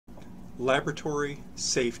laboratory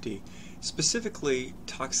safety, specifically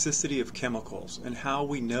toxicity of chemicals and how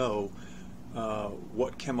we know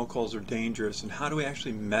what chemicals are dangerous and how do we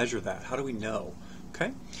actually measure that? How do we know?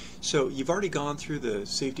 Okay, so you've already gone through the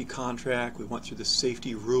safety contract, we went through the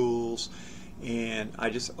safety rules, and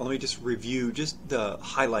let me just review just the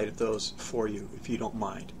highlight of those for you if you don't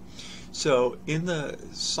mind. So in the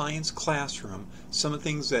science classroom, some of the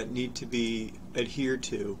things that need to be adhered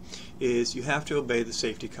to is you have to obey the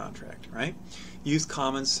safety contract, right? Use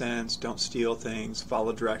common sense, don't steal things,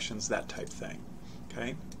 follow directions, that type thing.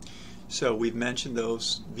 Okay? So we've mentioned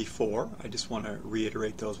those before. I just want to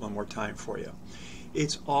reiterate those one more time for you.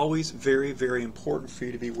 It's always very, very important for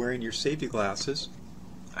you to be wearing your safety glasses.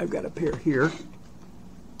 I've got a pair here.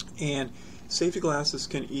 And safety glasses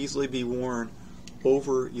can easily be worn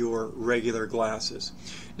over your regular glasses.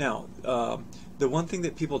 Now, the one thing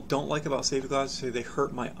that people don't like about safety glasses is they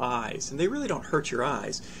hurt my eyes, and they really don't hurt your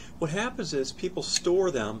eyes. What happens is people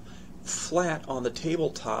store them flat on the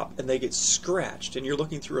tabletop and they get scratched, and you're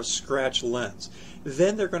looking through a scratch lens.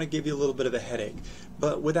 Then they're going to give you a little bit of a headache.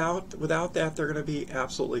 But without that, they're going to be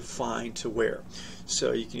absolutely fine to wear.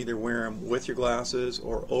 So you can either wear them with your glasses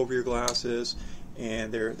or over your glasses,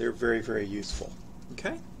 and they're very, very useful.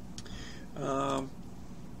 Okay?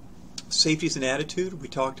 Safety is an attitude. We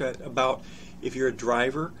talked about if you're a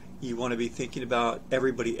driver, you want to be thinking about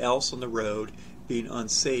everybody else on the road being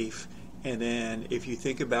unsafe, and then if you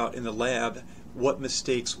think about in the lab, what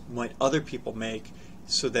mistakes might other people make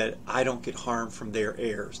so that I don't get harmed from their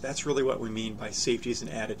errors. That's really what we mean by safety as an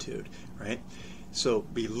attitude, right? So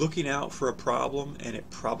be looking out for a problem, and it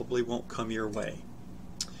probably won't come your way.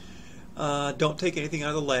 Don't take anything out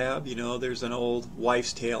of the lab. You know, there's an old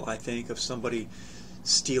wives' tale, I think, of somebody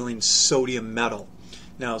stealing sodium metal.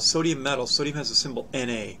 Now, sodium has a symbol Na,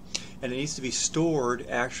 and it needs to be stored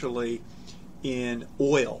actually in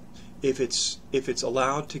oil. If it's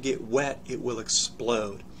allowed to get wet, it will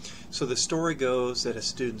explode. So the story goes that a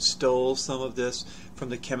student stole some of this from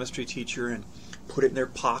the chemistry teacher and put it in their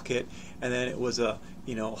pocket, and then it was a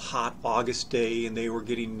hot August day, and they were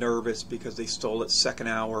getting nervous because they stole it second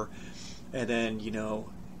hour, and then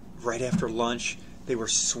right after lunch they were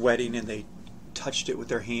sweating and they touched it with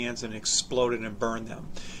their hands and it exploded and burned them.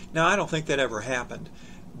 Now, I don't think that ever happened,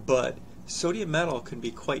 but sodium metal can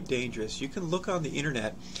be quite dangerous. You can look on the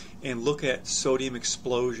internet and look at sodium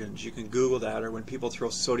explosions. You can Google that, or when people throw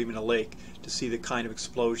sodium in a lake, to see the kind of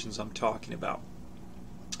explosions I'm talking about.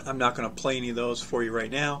 I'm not going to play any of those for you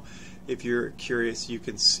right now. If you're curious, you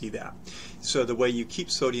can see that. So the way you keep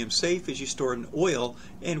sodium safe is you store it in oil,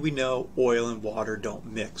 and we know oil and water don't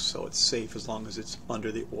mix, so it's safe as long as it's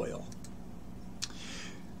under the oil.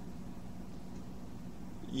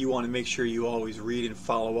 You want to make sure you always read and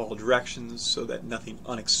follow all directions so that nothing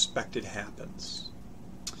unexpected happens.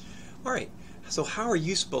 All right, so how are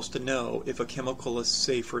you supposed to know if a chemical is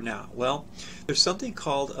safe or not? Well, there's something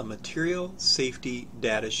called a Material Safety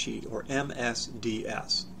Data Sheet, or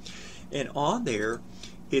MSDS. And on there,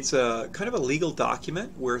 it's a kind of a legal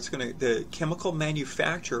document where the chemical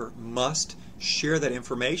manufacturer must share that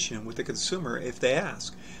information with the consumer if they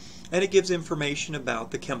ask. And it gives information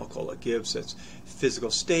about the chemical. It gives its physical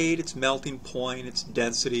state, its melting point, its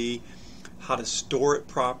density, how to store it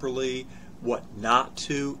properly, what not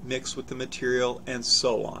to mix with the material, and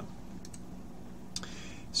so on.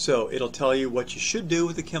 So it'll tell you what you should do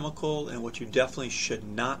with the chemical and what you definitely should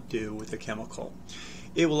not do with the chemical.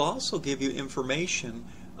 It will also give you information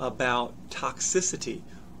about toxicity,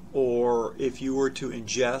 or if you were to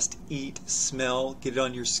ingest, eat, smell, get it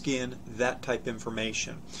on your skin, that type of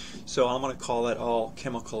information. So I'm going to call that all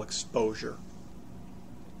chemical exposure.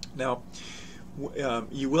 Now,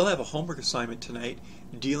 you will have a homework assignment tonight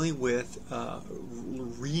dealing with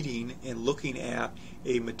reading and looking at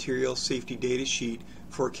a material safety data sheet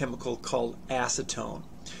for a chemical called acetone.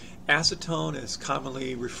 Acetone is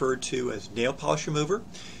commonly referred to as nail polish remover.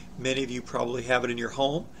 Many of you probably have it in your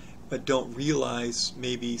home, but don't realize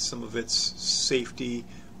maybe some of its safety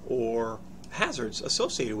or hazards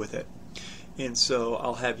associated with it. And so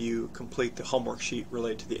I'll have you complete the homework sheet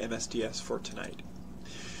related to the MSDS for tonight.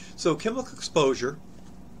 So chemical exposure,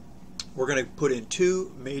 we're going to put in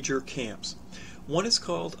two major camps. One is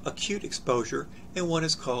called acute exposure and one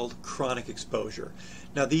is called chronic exposure.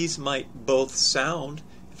 Now these might both sound,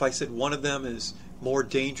 if I said one of them is more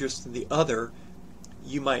dangerous than the other,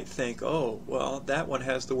 you might think, oh, well, that one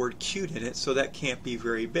has the word acute in it, so that can't be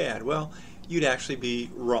very bad. Well, you'd actually be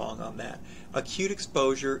wrong on that. Acute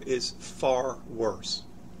exposure is far worse.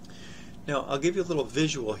 Now, I'll give you a little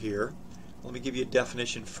visual here. Let me give you a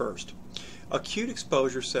definition first. Acute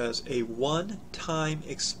exposure says a one-time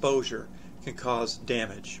exposure can cause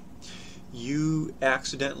damage. you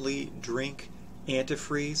accidentally drink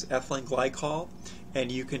antifreeze, ethylene glycol,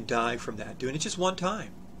 and you can die from that, doing it just one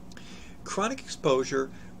time. Chronic exposure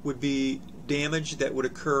would be damage that would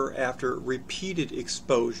occur after repeated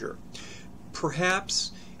exposure.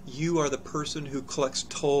 Perhaps you are the person who collects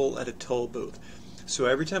toll at a toll booth. So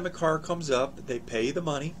every time a car comes up, they pay the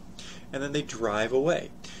money, and then they drive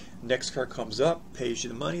away. Next car comes up, pays you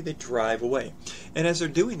the money, they drive away. And as they're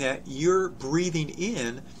doing that, you're breathing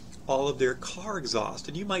in all of their car exhaust,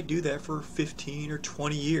 and you might do that for 15 or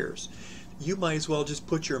 20 years. You might as well just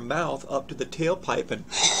put your mouth up to the tailpipe and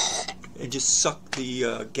just suck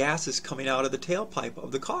the gases coming out of the tailpipe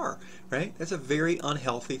of the car, right? That's a very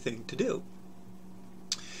unhealthy thing to do.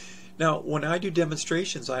 Now, when I do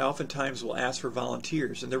demonstrations, I oftentimes will ask for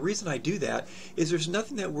volunteers, and the reason I do that is there's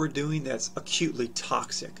nothing that we're doing that's acutely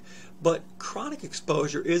toxic, but chronic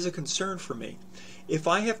exposure is a concern for me. If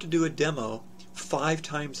I have to do a demo 5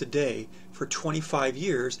 times a day for 25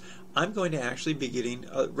 years, I'm going to actually be getting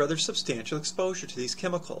a rather substantial exposure to these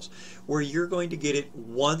chemicals, where you're going to get it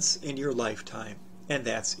once in your lifetime, and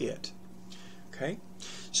that's it. Okay?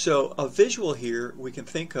 So a visual here we can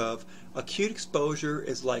think of, acute exposure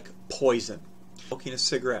is like poison. Smoking a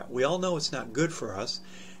cigarette. We all know it's not good for us,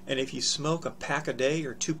 and if you smoke a pack a day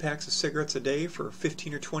or 2 packs of cigarettes a day for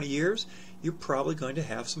 15 or 20 years, you're probably going to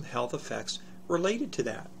have some health effects related to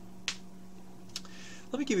that.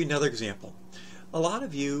 Let me give you another example. A lot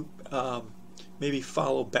of you maybe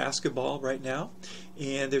follow basketball right now,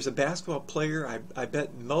 and there's a basketball player I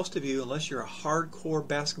bet most of you, unless you're a hardcore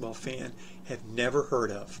basketball fan, have never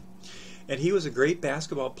heard of. And he was a great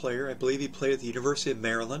basketball player. I believe he played at the University of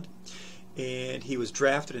Maryland, and he was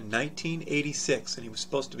drafted in 1986, and he was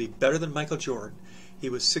supposed to be better than Michael Jordan. He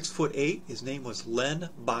was 6'8". His name was Len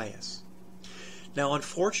Bias. Now,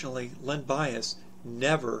 unfortunately, Len Bias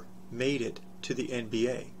never made it to the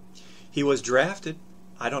NBA. He was drafted.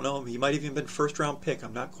 I don't know, he might have even been first-round pick.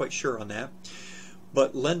 I'm not quite sure on that.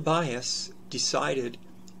 But Len Bias decided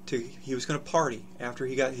he was going to party after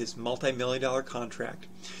he got his multi-million-dollar contract.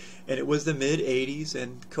 And it was the mid-'80s,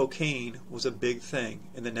 and cocaine was a big thing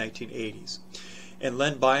in the 1980s. And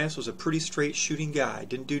Len Bias was a pretty straight shooting guy.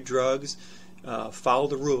 Didn't do drugs,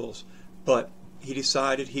 followed the rules. But he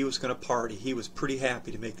decided he was going to party. He was pretty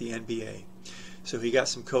happy to make the NBA. So he got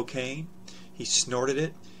some cocaine. He snorted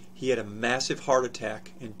it. He had a massive heart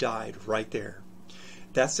attack and died right there.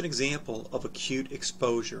 That's an example of acute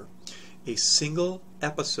exposure. A single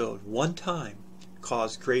episode, one time,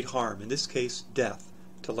 caused great harm, in this case death,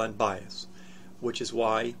 to Len Bias, which is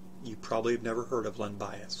why you probably have never heard of Len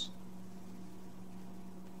Bias.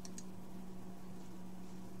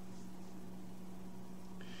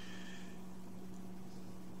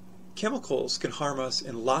 Chemicals can harm us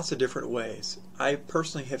in lots of different ways. I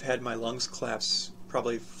personally have had my lungs collapse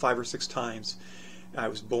probably 5 or 6 times. I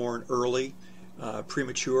was born early,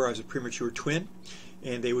 premature. I was a premature twin,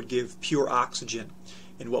 and they would give pure oxygen.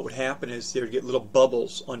 And what would happen is they would get little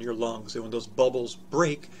bubbles on your lungs, and when those bubbles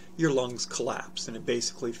break, your lungs collapse, and it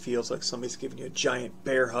basically feels like somebody's giving you a giant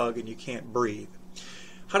bear hug and you can't breathe.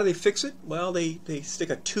 How do they fix it? Well, they stick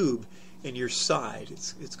a tube in your side.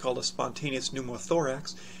 It's called a spontaneous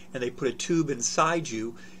pneumothorax, and they put a tube inside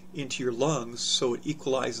you into your lungs so it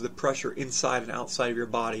equalizes the pressure inside and outside of your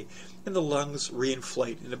body, and the lungs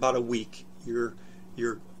reinflate. In about a week you're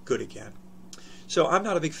good again. So I'm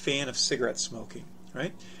not a big fan of cigarette smoking,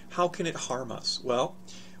 right? How can it harm us? Well,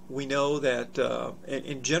 we know that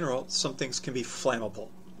in general some things can be flammable.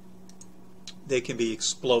 They can be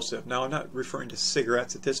explosive. Now, I'm not referring to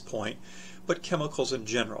cigarettes at this point, but chemicals in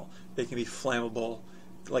general. They can be flammable,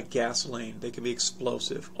 like gasoline. They can be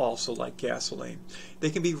explosive, also like gasoline.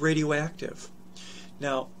 They can be radioactive.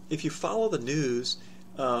 Now, if you follow the news,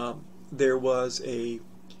 there was do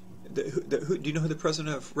you know who the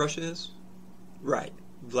president of Russia is? Right,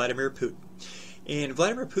 Vladimir Putin. And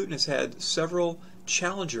Vladimir Putin has had several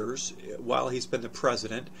challengers while he's been the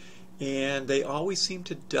president, and they always seem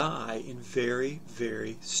to die in very,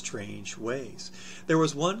 very strange ways. There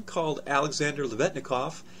was one called Alexander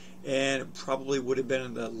Levetnikov, and probably would have been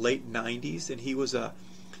in the late 90s, and he was a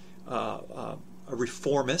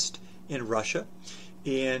reformist in Russia.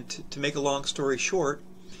 And to make a long story short,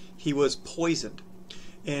 he was poisoned.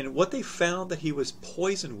 And what they found that he was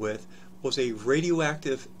poisoned with was a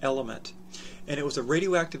radioactive element. And it was a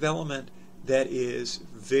radioactive element that is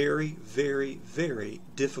very, very, very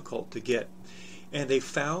difficult to get. And they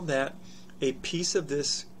found that a piece of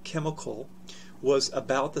this chemical was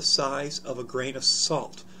about the size of a grain of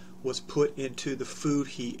salt was put into the food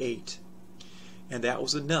he ate. And that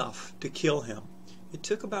was enough to kill him. It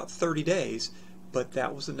took about 30 days, but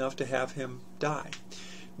that was enough to have him die.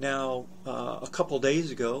 Now, a couple days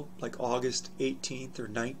ago, like August 18th or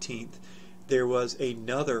 19th, there was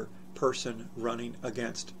another person running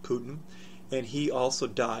against Putin, and he also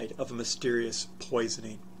died of a mysterious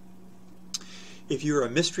poisoning. If you're a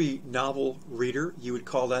mystery novel reader, you would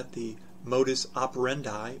call that the modus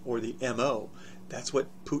operandi, or the MO. That's what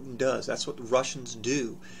Putin does. That's what the Russians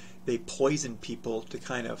do. They poison people to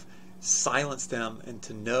kind of silence them and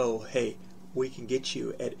to know, hey, we can get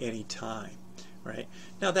you at any time. Right?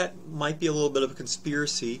 Now that might be a little bit of a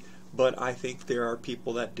conspiracy, but I think there are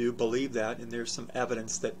people that do believe that, and there's some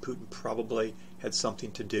evidence that Putin probably had something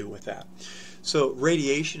to do with that. So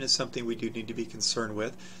radiation is something we do need to be concerned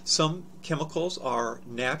with. Some chemicals are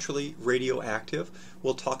naturally radioactive.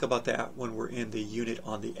 We'll talk about that when we're in the unit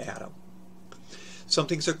on the atom. Some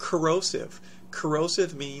things are corrosive.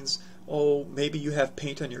 Corrosive means, oh, maybe you have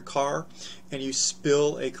paint on your car and you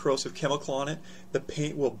spill a corrosive chemical on it, the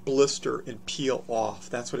paint will blister and peel off.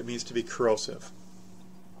 That's what it means to be corrosive.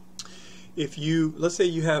 If you, let's say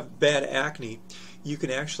you have bad acne, you can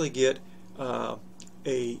actually get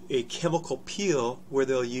a chemical peel where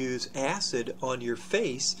they'll use acid on your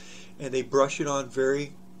face and they brush it on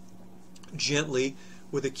very gently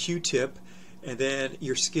with a Q-tip, and then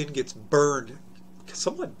your skin gets burned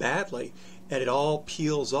somewhat badly and it all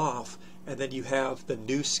peels off, and then you have the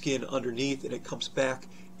new skin underneath and it comes back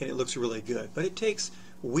and it looks really good. But it takes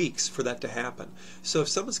weeks for that to happen. So if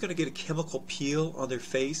someone's going to get a chemical peel on their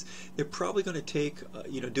face, they're probably going to take,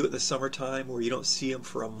 do it in the summertime where you don't see them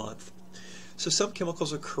for a month. So some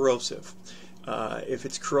chemicals are corrosive. If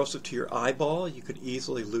it's corrosive to your eyeball, you could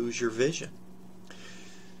easily lose your vision.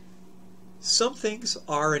 Some things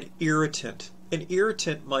are an irritant. An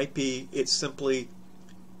irritant might be it's simply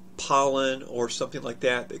pollen or something like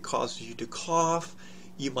that that causes you to cough.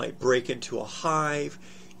 You might break into a hive.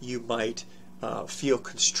 You might feel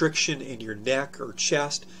constriction in your neck or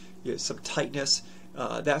chest, some tightness.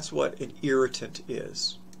 That's what an irritant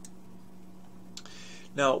is.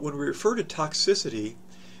 Now, when we refer to toxicity,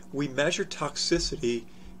 we measure toxicity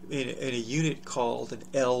in a unit called an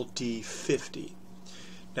LD50.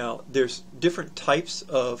 Now, there's different types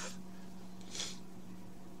of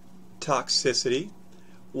toxicity.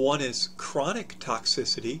 One is chronic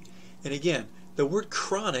toxicity, and again, the word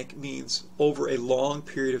chronic means over a long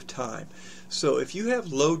period of time. So if you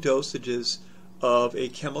have low dosages of a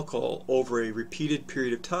chemical over a repeated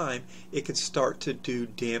period of time, it can start to do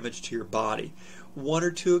damage to your body. One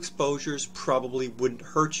or two exposures probably wouldn't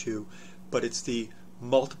hurt you, but it's the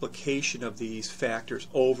multiplication of these factors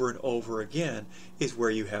over and over again is where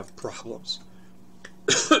you have problems.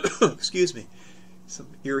 Excuse me, some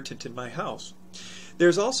irritant in my house.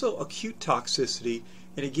 There's also acute toxicity,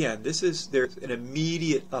 and again, there's an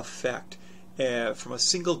immediate effect from a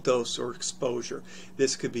single dose or exposure.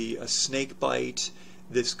 This could be a snake bite.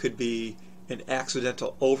 This could be an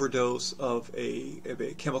accidental overdose of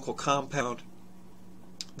a chemical compound.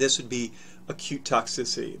 This would be acute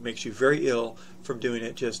toxicity. It makes you very ill from doing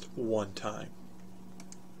it just one time.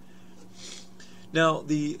 Now,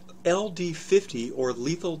 the LD50, or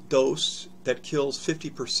lethal dose that kills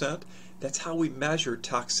 50%, that's how we measure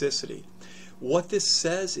toxicity. What this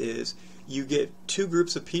says is you get two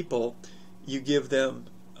groups of people, you give them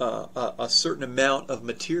a certain amount of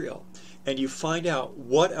material, and you find out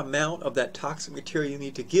what amount of that toxic material you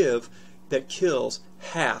need to give that kills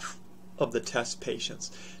half of the test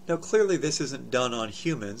patients. Now, clearly this isn't done on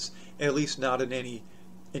humans, at least not in any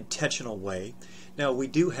intentional way. Now, we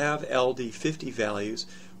do have LD50 values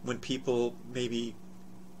when people maybe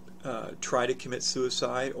try to commit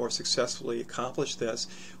suicide or successfully accomplish this.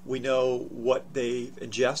 We know what they've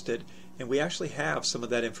ingested, and we actually have some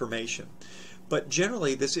of that information. But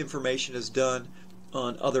generally, this information is done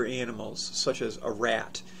on other animals, such as a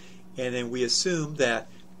rat. And then we assume that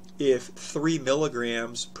if 3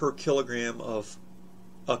 milligrams per kilogram of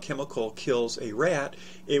a chemical kills a rat,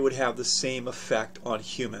 it would have the same effect on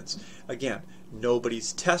humans. Again,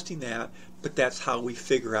 nobody's testing that, but that's how we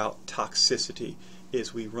figure out toxicity,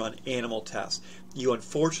 is we run animal tests. You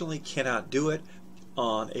unfortunately cannot do it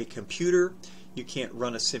on a computer. You can't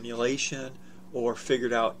run a simulation or figure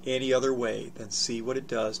it out any other way than see what it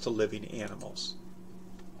does to living animals.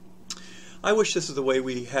 I wish this is the way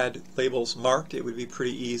we had labels marked. It would be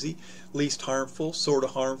pretty easy. Least harmful, sort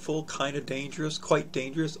of harmful, kind of dangerous, quite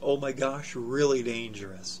dangerous, oh my gosh, really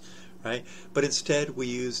dangerous, right? But instead we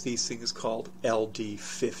use these things called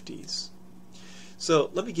LD50s. So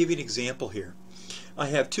let me give you an example here. I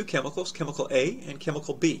have two chemicals, chemical A and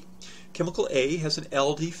chemical B. Chemical A has an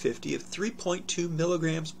LD50 of 3.2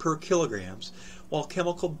 milligrams per kilograms, while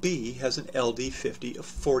chemical B has an LD50 of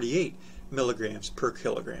 48 milligrams per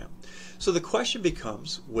kilogram. So the question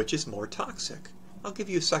becomes, which is more toxic? I'll give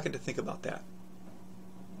you a second to think about that.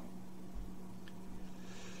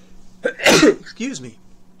 Excuse me.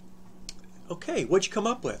 Okay, what'd you come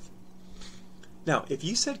up with? Now, if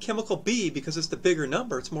you said chemical B because it's the bigger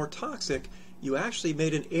number, it's more toxic, you actually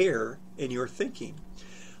made an error in your thinking.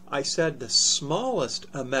 I said the smallest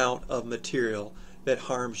amount of material that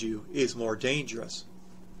harms you is more dangerous.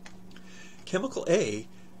 Chemical A,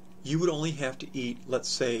 you would only have to eat, let's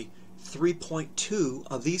say, 3.2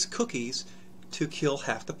 of these cookies to kill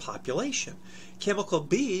half the population. Chemical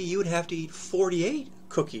B, you would have to eat 48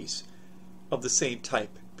 cookies of the same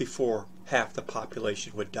type before half the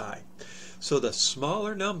population would die. So the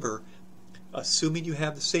smaller number, assuming you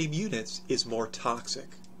have the same units, is more toxic.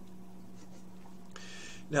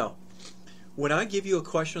 Now, when I give you a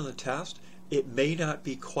question on the test, it may not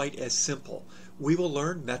be quite as simple. We will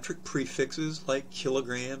learn metric prefixes like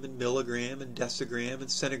kilogram and milligram and decigram and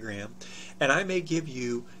centigram, and I may give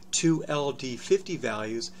you two LD50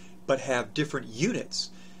 values but have different units.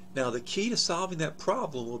 Now, the key to solving that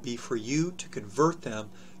problem will be for you to convert them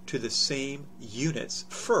to the same units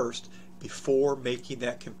first before making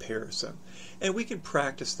that comparison. And we can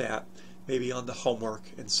practice that maybe on the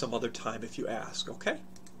homework and some other time if you ask, okay?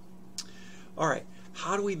 All right,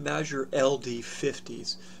 how do we measure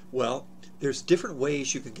LD50s? Well, there's different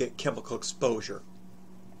ways you can get chemical exposure.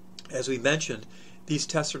 As we mentioned, these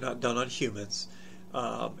tests are not done on humans,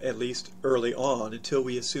 at least early on, until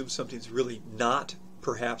we assume something's really not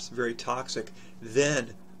perhaps very toxic,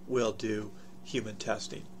 then we'll do human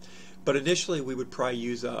testing. But initially we would probably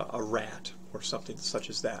use a rat or something such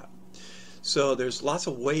as that. So there's lots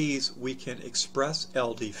of ways we can express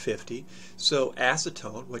LD50. So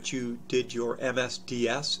acetone, what you did your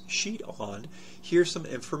MSDS sheet on, here's some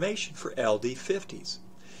information for LD50s.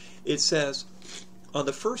 It says on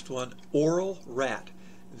the first one, oral rat.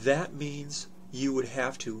 That means you would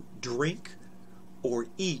have to drink or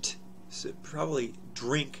eat, so probably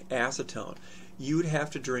drink acetone. You would have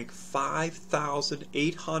to drink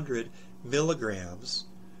 5,800 milligrams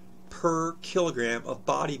per kilogram of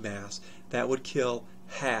body mass. That would kill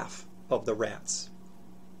half of the rats.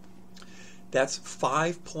 That's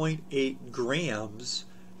 5.8 grams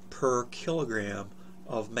per kilogram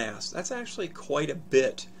of mass. That's actually quite a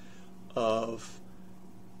bit of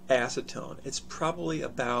acetone. It's probably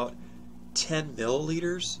about 10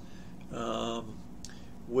 milliliters,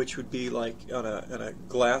 which would be like on a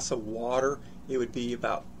glass of water, it would be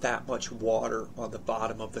about that much water on the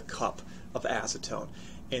bottom of the cup of acetone.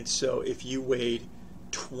 And so if you weighed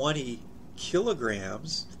 20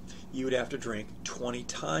 kilograms, you would have to drink 20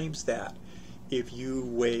 times that. If you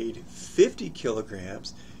weighed 50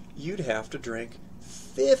 kilograms, you'd have to drink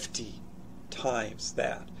 50 times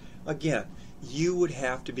that. Again, you would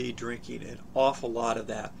have to be drinking an awful lot of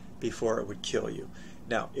that before it would kill you.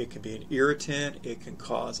 Now, it can be an irritant, it can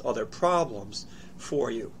cause other problems for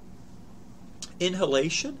you.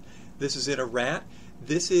 Inhalation, this is in a rat.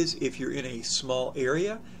 This is if you're in a small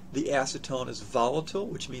area. The acetone is volatile,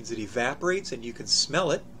 which means it evaporates and you can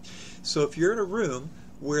smell it. So if you're in a room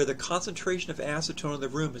where the concentration of acetone in the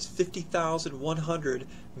room is 50,100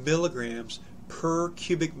 milligrams per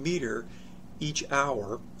cubic meter each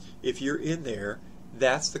hour, if you're in there,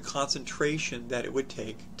 that's the concentration that it would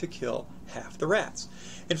take to kill half the rats.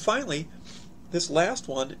 And finally, this last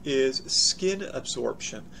one is skin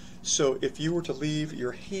absorption. So if you were to leave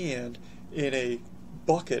your hand in a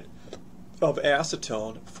bucket of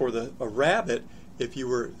acetone for a rabbit, if you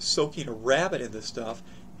were soaking a rabbit in this stuff,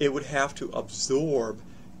 it would have to absorb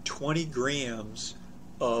 20 grams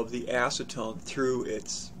of the acetone through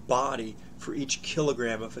its body for each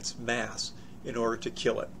kilogram of its mass in order to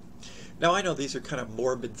kill it. Now, I know these are kind of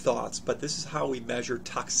morbid thoughts, but this is how we measure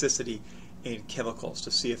toxicity in chemicals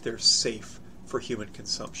to see if they're safe for human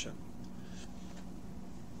consumption.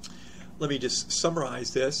 Let me just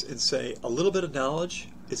summarize this and say a little bit of knowledge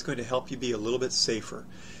is going to help you be a little bit safer.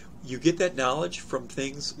 You get that knowledge from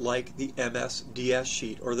things like the MSDS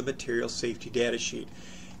sheet or the Material Safety Data Sheet.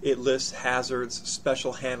 It lists hazards,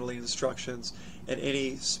 special handling instructions, and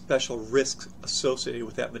any special risks associated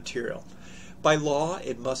with that material. By law,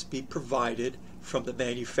 it must be provided from the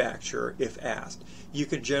manufacturer if asked. You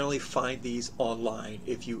can generally find these online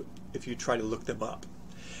if you try to look them up.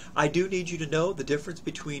 I do need you to know the difference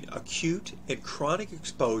between acute and chronic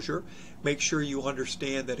exposure. Make sure you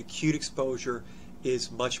understand that acute exposure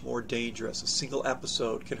is much more dangerous. A single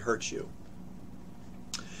episode can hurt you.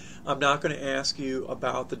 I'm not going to ask you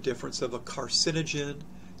about the difference of a carcinogen,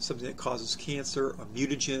 something that causes cancer, a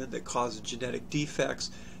mutagen that causes genetic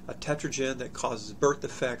defects, a tetragen that causes birth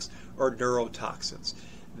defects, or neurotoxins.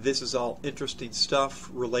 This is all interesting stuff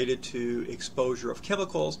related to exposure of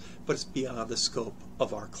chemicals, but it's beyond the scope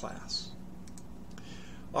of our class.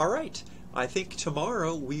 All right, I think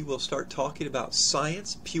tomorrow we will start talking about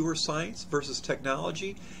science, pure science versus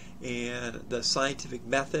technology, and the scientific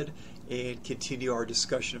method, and continue our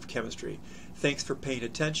discussion of chemistry. Thanks for paying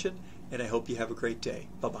attention, and I hope you have a great day.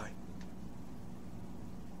 Bye-bye.